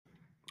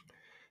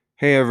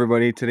Hey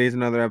everybody, today's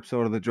another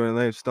episode of the Joy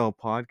Lifestyle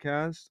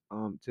Podcast.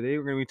 Today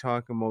we're gonna be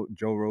talking about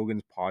Joe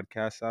Rogan's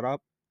podcast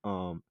setup,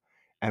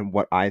 and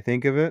what I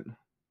think of it.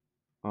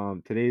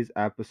 Today's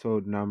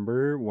episode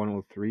number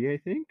 103, I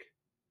think.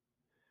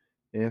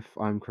 If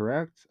I'm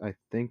correct, I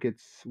think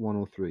it's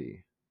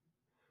 103.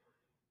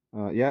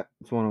 Yeah,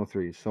 it's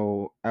 103.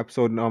 So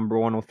episode number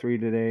 103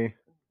 today.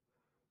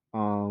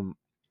 Um,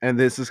 and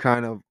this is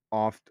kind of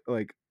off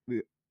like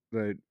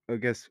the I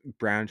guess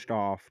branched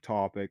off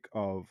topic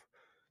of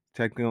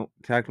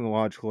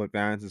technological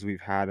advances we've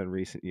had in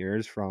recent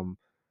years from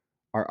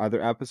our other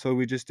episode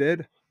we just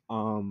did.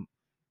 Um,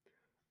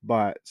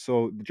 but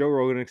so the Joe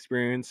Rogan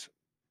Experience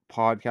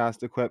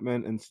podcast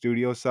equipment and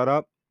studio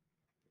setup.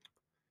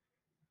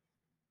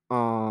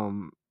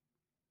 Um,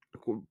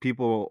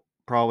 People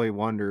probably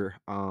wonder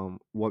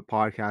what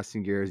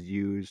podcasting gear is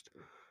used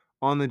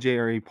on the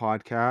JRE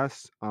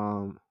podcast.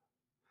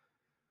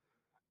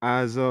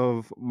 As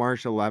of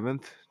March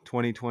 11th,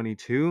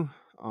 2022,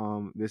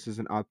 this is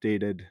an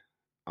updated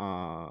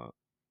uh,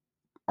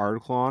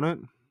 article on it,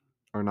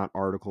 or not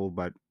article,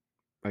 but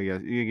I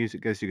guess you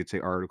could say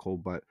article.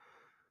 But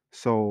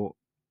so,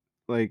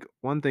 like,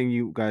 one thing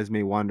you guys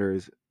may wonder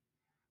is,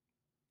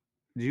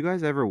 do you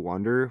guys ever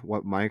wonder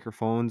what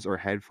microphones or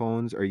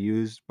headphones are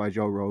used by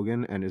Joe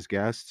Rogan and his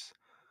guests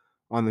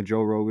on the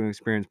Joe Rogan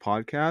Experience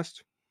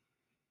podcast?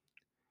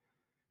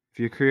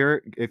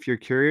 If you're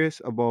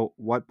curious about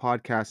what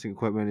podcasting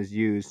equipment is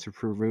used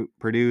to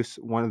produce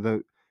one of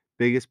the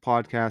biggest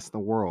podcasts in the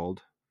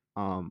world,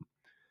 um,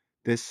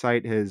 this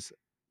site has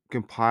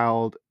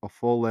compiled a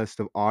full list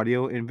of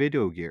audio and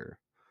video gear.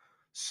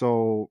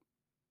 So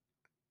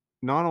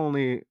not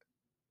only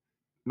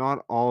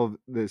not all of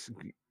this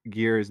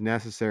gear is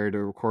necessary to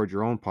record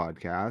your own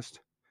podcast.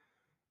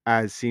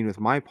 As seen with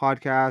my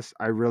podcast,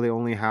 I really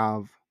only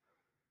have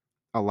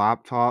a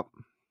laptop,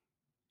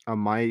 a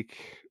mic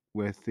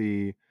with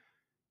the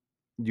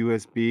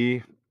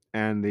USB,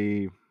 and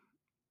the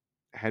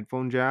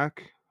headphone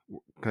jack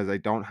because I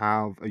don't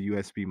have a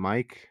USB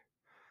mic,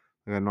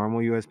 like a normal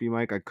USB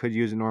mic. I could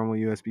use a normal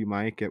USB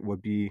mic. It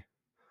would be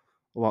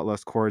a lot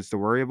less cords to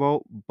worry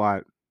about,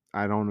 but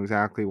I don't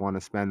exactly want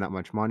to spend that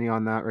much money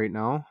on that right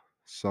now.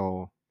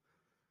 So,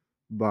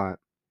 but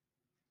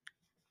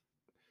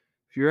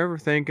if you're ever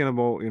thinking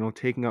about,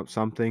 taking up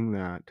something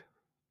that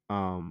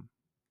um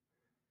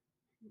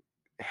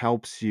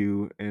helps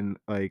you and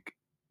like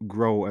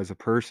grow as a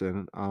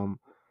person,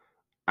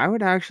 I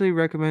would actually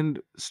recommend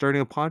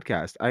starting a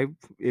podcast. I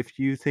If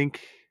you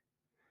think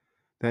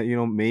that,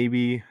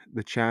 maybe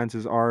the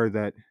chances are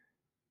that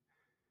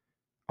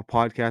a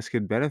podcast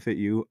could benefit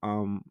you,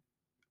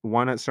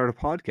 why not start a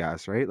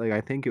podcast, right? Like,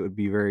 I think it would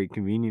be very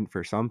convenient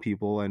for some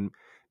people, and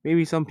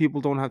maybe some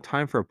people don't have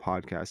time for a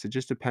podcast. It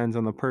just depends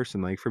on the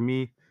person. Like, for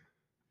me,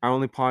 I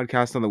only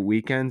podcast on the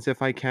weekends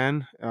if I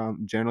can.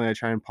 Generally, I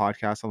try and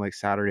podcast on like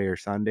Saturday or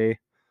Sunday.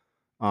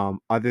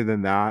 Other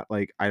than that,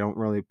 like, I don't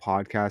really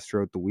podcast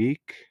throughout the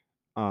week.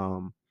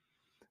 Um,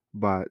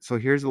 but so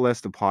here's a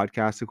list of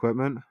podcast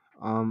equipment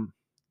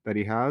that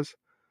he has.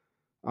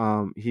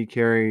 He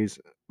carries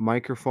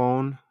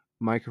microphone,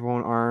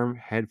 microphone arm,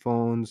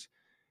 headphones,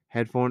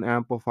 headphone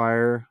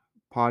amplifier,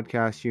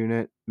 podcast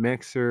unit,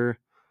 mixer,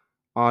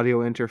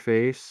 audio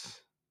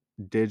interface,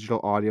 digital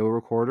audio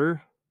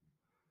recorder,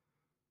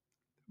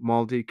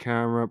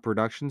 multi-camera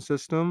production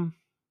system.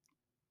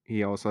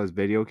 He also has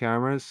video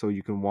cameras, so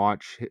you can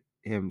watch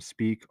him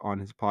speak on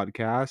his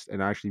podcast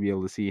and actually be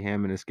able to see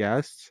him and his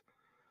guests.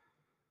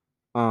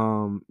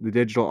 The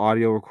digital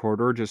audio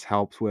recorder just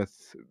helps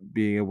with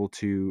being able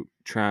to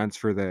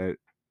transfer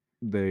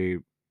the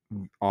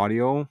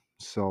audio,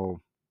 so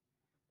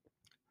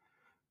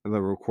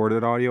the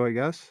recorded audio, I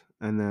guess.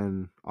 And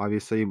then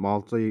obviously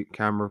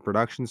multi-camera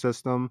production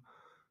system,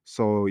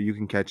 so you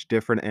can catch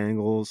different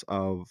angles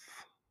of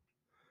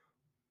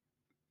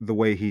the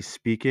way he's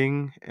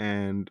speaking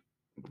and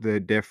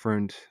the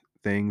different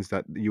things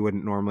that you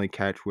wouldn't normally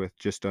catch with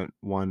just a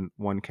one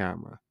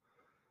camera.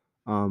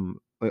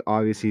 Like,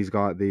 obviously he's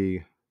got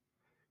the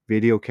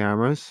video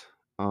cameras.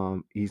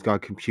 He's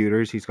got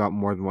computers. He's got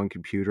more than one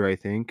computer, I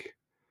think,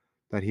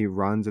 that he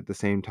runs at the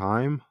same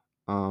time.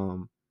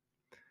 Um,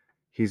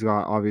 he's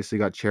got obviously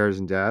got chairs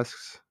and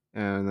desks,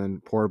 and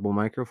then portable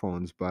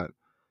microphones. But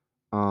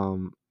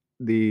um,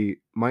 the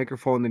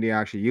microphone that he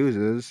actually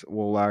uses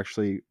will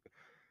actually,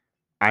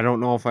 I don't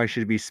know if I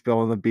should be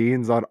spilling the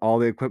beans on all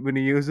the equipment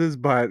he uses,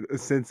 but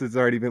since it's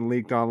already been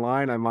leaked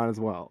online, I might as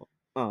well.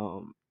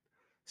 Um,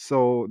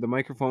 so the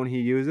microphone he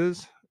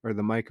uses, or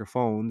the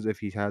microphones, if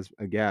he has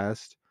a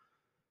guest,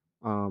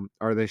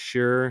 are the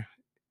Shure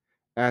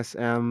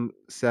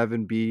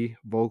SM7B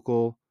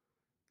vocal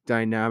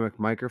dynamic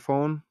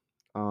microphone.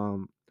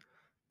 Um,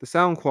 the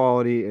sound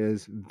quality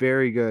is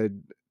very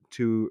good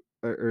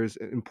or is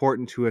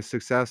important to a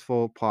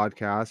successful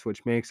podcast,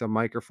 which makes a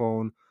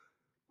microphone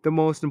the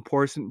most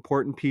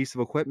important piece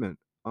of equipment.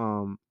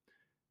 Um,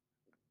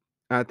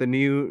 at the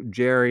new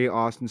JRE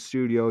Austin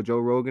studio, Joe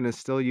Rogan is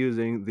still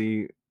using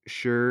the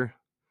Shure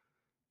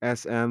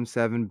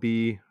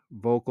SM7B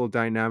vocal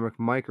dynamic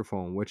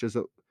microphone, which is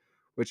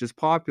which is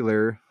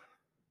popular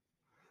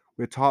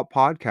with top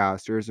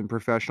podcasters and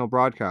professional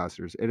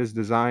broadcasters. It is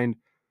designed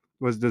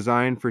was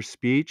designed for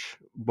speech,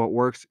 but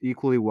works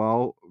equally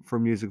well for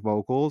music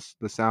vocals.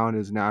 The sound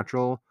is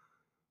natural,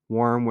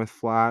 warm with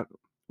flat,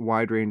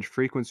 wide range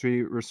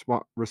frequency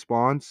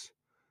response.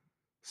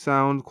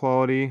 Sound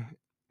quality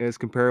is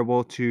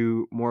comparable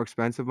to more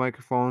expensive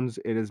microphones.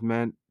 It is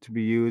meant to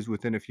be used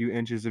within a few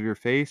inches of your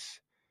face,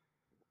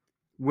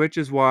 which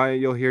is why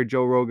you'll hear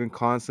Joe Rogan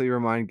constantly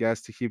remind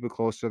guests to keep it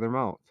close to their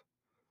mouth.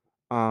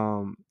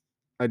 Um,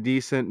 a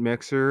decent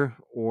mixer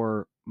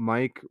or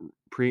mic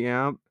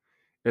preamp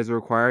is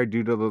required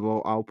due to the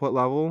low output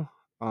level.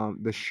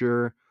 The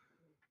Shure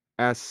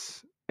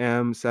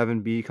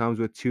SM7B comes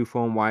with two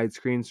foam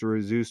widescreens to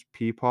reduce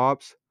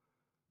P-pops.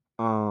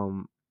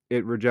 Um,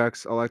 it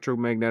rejects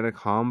electromagnetic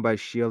hum by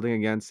shielding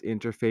against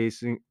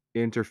interfacing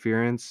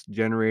interference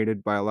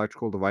generated by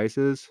electrical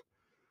devices.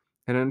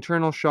 An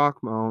internal shock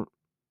mount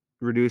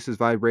reduces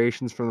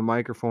vibrations from the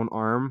microphone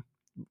arm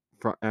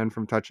and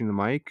from touching the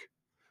mic.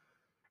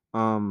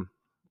 Um,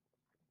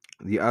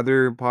 the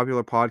other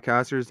popular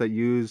podcasters that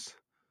use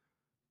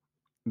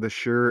the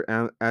Shure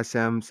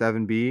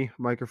SM7B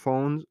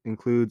microphones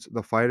includes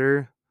The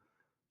Fighter,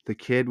 The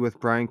Kid with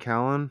Brian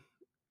Callen,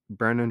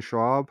 Brendan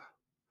Schwab,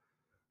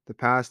 The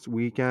Past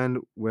Weekend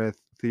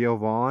with Theo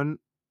Vaughn,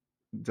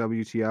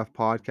 WTF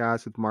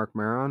Podcast with Mark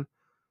Maron,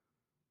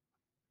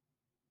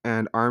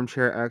 and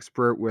Armchair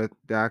Expert with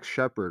Dax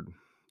Shepard.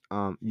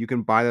 You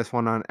can buy this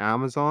one on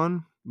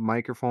Amazon.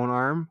 Microphone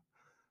arm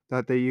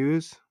that he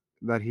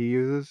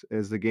uses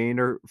is the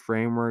Gainer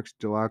Frameworks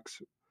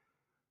Deluxe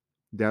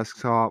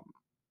Desktop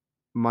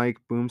Mic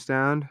Boom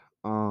Stand.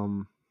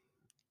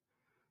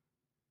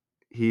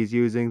 He's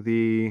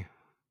using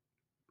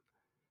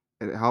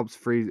it helps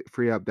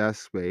free up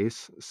desk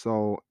space.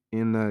 So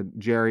in the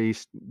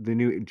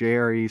new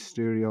JRE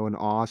studio in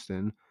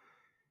Austin,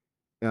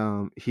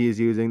 he is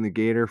using the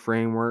Gator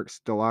Frameworks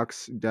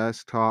Deluxe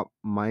Desktop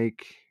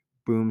Mic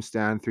Boom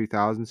Stand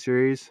 3000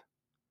 series.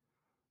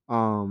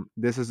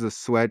 This is a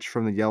switch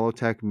from the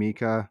Yellowtech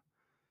Mika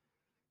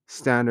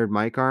standard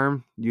mic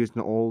arm used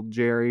in the old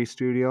JRE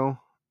studio.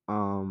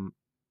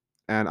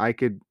 And I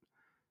could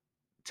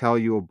tell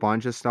you a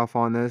bunch of stuff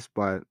on this,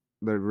 but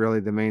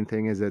the main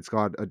thing is it's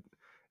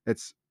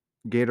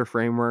Gator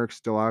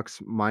Frameworks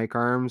Deluxe mic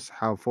arms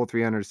have full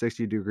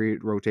 360-degree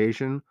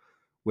rotation,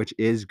 which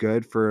is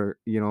good for,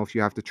 if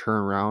you have to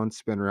turn around,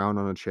 spin around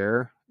on a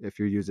chair, if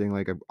you're using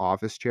like an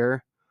office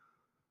chair.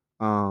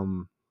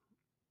 Um,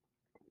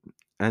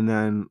 and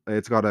then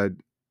it's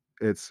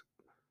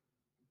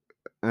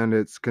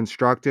it's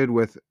constructed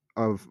with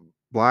of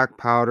black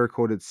powder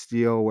coated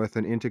steel with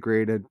an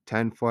integrated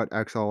 10-foot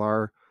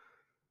XLR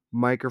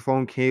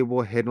microphone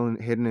cable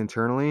hidden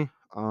internally.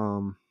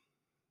 And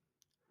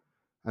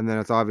then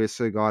it's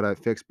obviously got a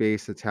fixed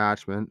base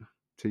attachment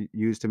to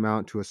use to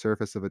mount to a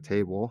surface of a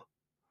table.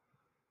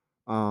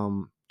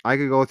 I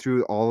could go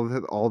through all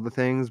the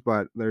things,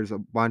 but there's a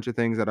bunch of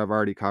things that I've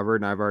already covered,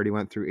 and I've already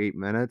went through 8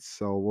 minutes,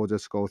 so we'll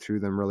just go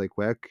through them really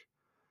quick.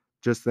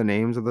 Just the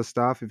names of the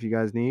stuff if you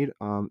guys need.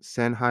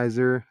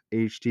 Sennheiser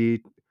HD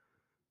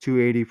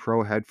 280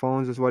 Pro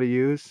headphones is what he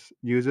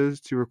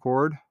uses to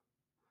record.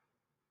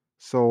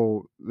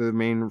 So the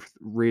main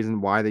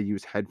reason why they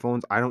use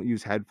headphones, I don't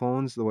use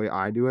headphones the way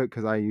I do it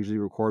because I usually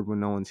record when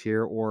no one's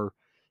here, or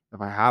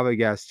if I have a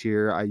guest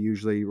here, I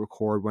usually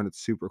record when it's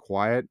super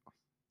quiet.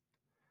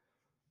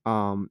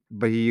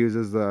 But he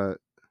uses the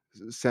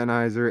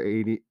Sennheiser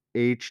 80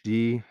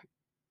 HD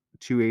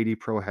 280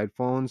 Pro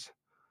headphones.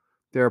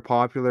 They're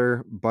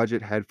popular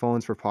budget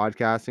headphones for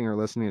podcasting or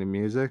listening to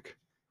music.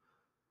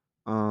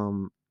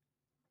 Um,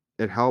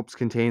 it helps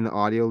contain the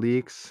audio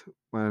leaks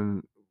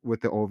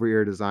with the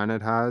over-ear design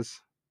it has,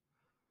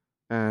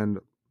 and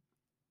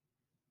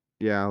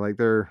yeah, like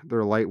they're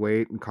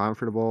lightweight and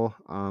comfortable.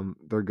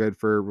 They're good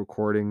for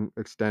recording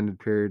extended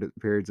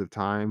periods of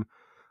time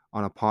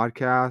on a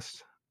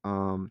podcast.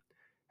 Um,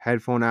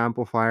 Headphone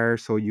amplifier,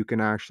 so you can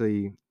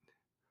actually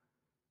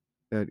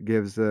it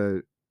gives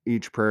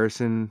each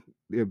person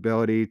the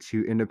ability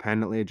to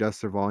independently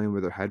adjust their volume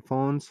with their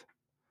headphones.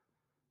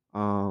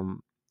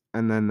 Um,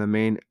 and then the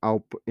main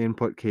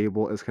input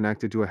cable is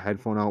connected to a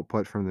headphone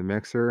output from the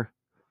mixer.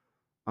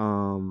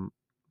 Um,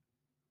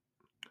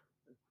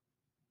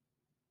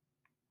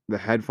 the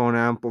headphone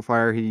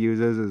amplifier he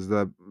uses is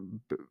the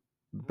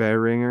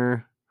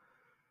Behringer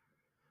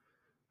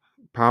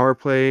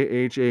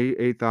PowerPlay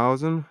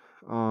HA8000.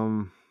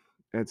 Um,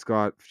 it's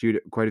got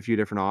quite a few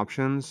different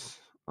options.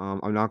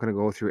 I'm not going to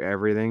go through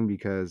everything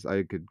because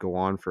I could go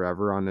on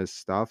forever on this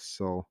stuff.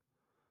 So,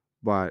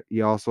 but he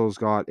also's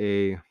got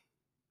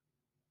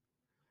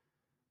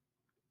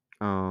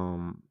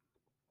um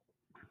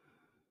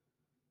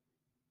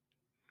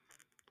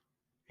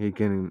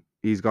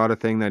he's got a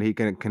thing that he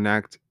can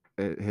connect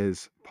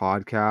his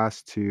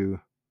podcast to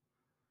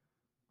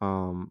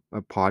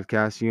a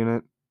podcast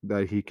unit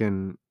that he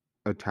can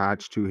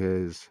attach to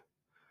his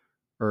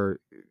or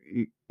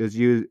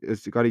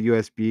it's got a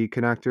USB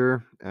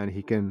connector, and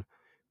he can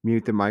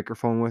mute the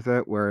microphone with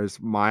it, whereas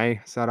my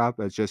setup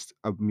is just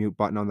a mute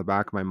button on the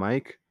back of my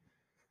mic,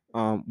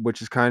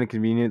 which is kind of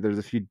convenient. There's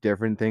a few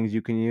different things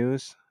you can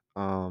use.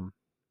 Um,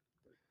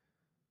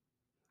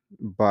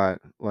 but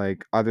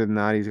like other than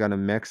that, he's got a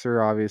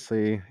mixer,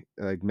 obviously.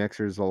 Like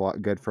mixer's a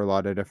lot good for a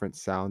lot of different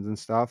sounds and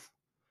stuff.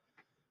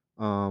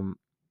 Um,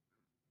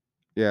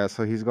 yeah,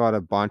 so he's got a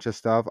bunch of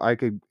stuff.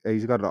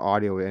 He's got an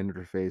audio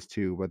interface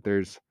too, but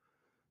there's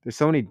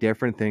so many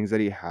different things that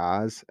he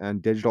has,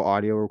 and digital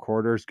audio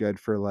recorder is good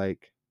for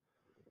like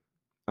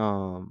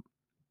um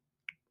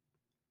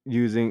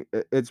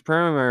it's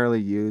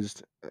primarily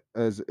used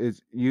as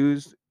it's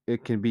used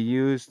it can be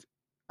used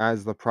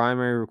as the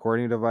primary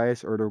recording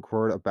device or to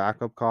record a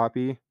backup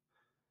copy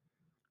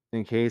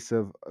in case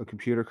of a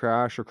computer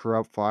crash or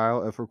corrupt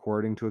file if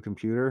recording to a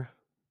computer.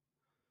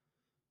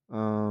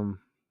 um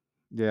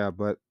yeah,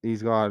 but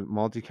he's got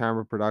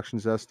multi-camera production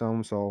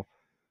system, so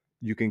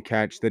you can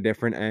catch the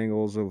different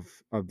angles of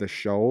the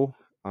show,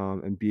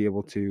 and be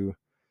able to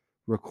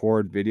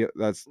record video.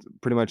 That's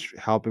pretty much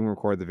helping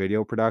record the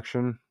video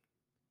production.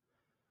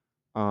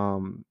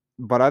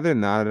 But other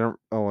than that, I don't.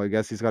 Oh, I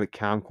guess he's got a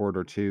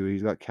camcorder too.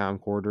 He's got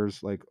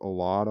camcorders, like a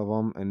lot of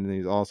them, and then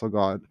he's also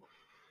got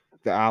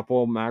the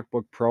Apple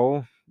MacBook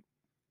Pro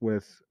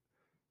with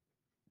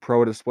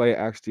Pro Display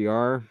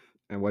XDR,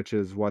 and which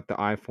is what the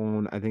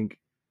iPhone. I think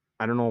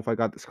I don't know if I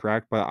got this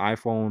correct, but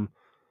iPhone,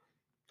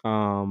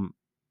 um,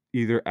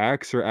 either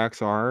X or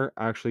XR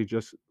actually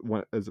just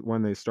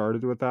when they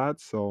started with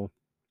that. So,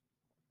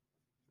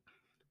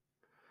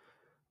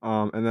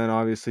 and then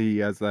obviously he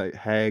has that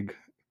Hag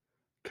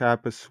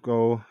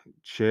Capisco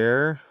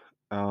chair.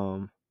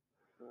 Um,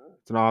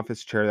 It's an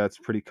office chair that's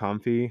pretty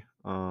comfy.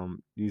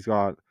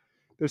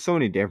 There's so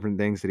many different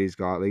things that he's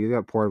got. Like he's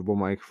got portable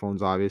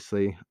microphones,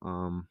 obviously.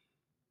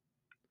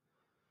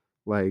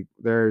 Like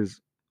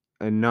there's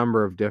a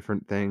number of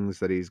different things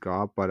that he's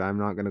got, but I'm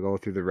not gonna go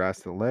through the rest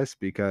of the list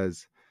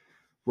because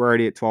we're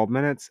already at 12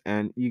 minutes,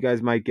 and you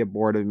guys might get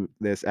bored of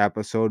this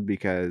episode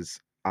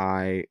because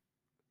I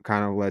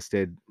kind of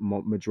listed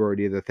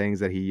majority of the things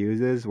that he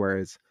uses,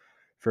 whereas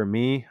for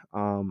me,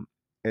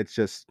 it's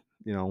just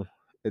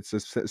it's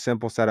a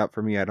simple setup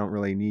for me. I don't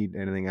really need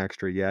anything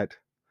extra yet,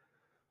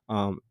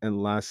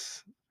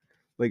 unless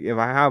like if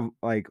I have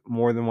like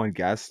more than one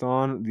guest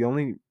on. The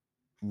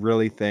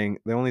only thing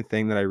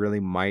that I really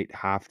might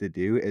have to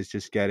do is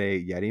just get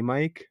a Yeti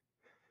mic,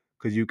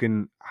 because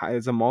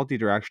it's a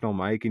multi-directional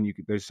mic, and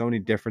there's so many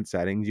different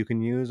settings you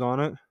can use on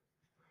it.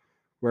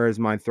 Whereas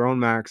my Throne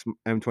Max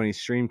M20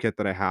 Stream Kit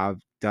that I have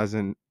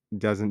doesn't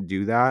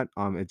do that.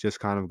 It just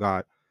kind of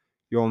got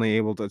you're only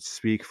able to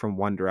speak from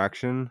one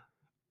direction,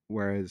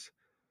 whereas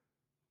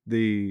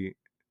the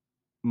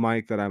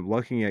mic that I'm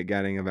looking at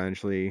getting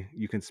eventually,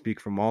 you can speak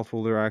from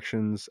multiple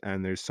directions,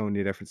 and there's so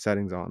many different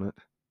settings on it.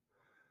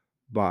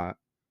 But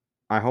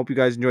I hope you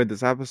guys enjoyed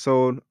this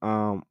episode.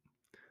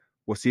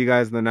 We'll see you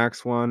guys in the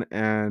next one.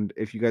 And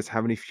if you guys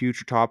have any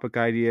future topic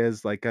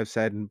ideas, like I've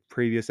said in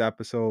previous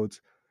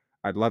episodes,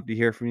 I'd love to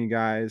hear from you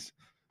guys.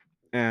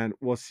 And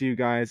we'll see you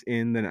guys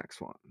in the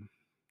next one.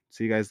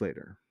 See you guys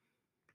later.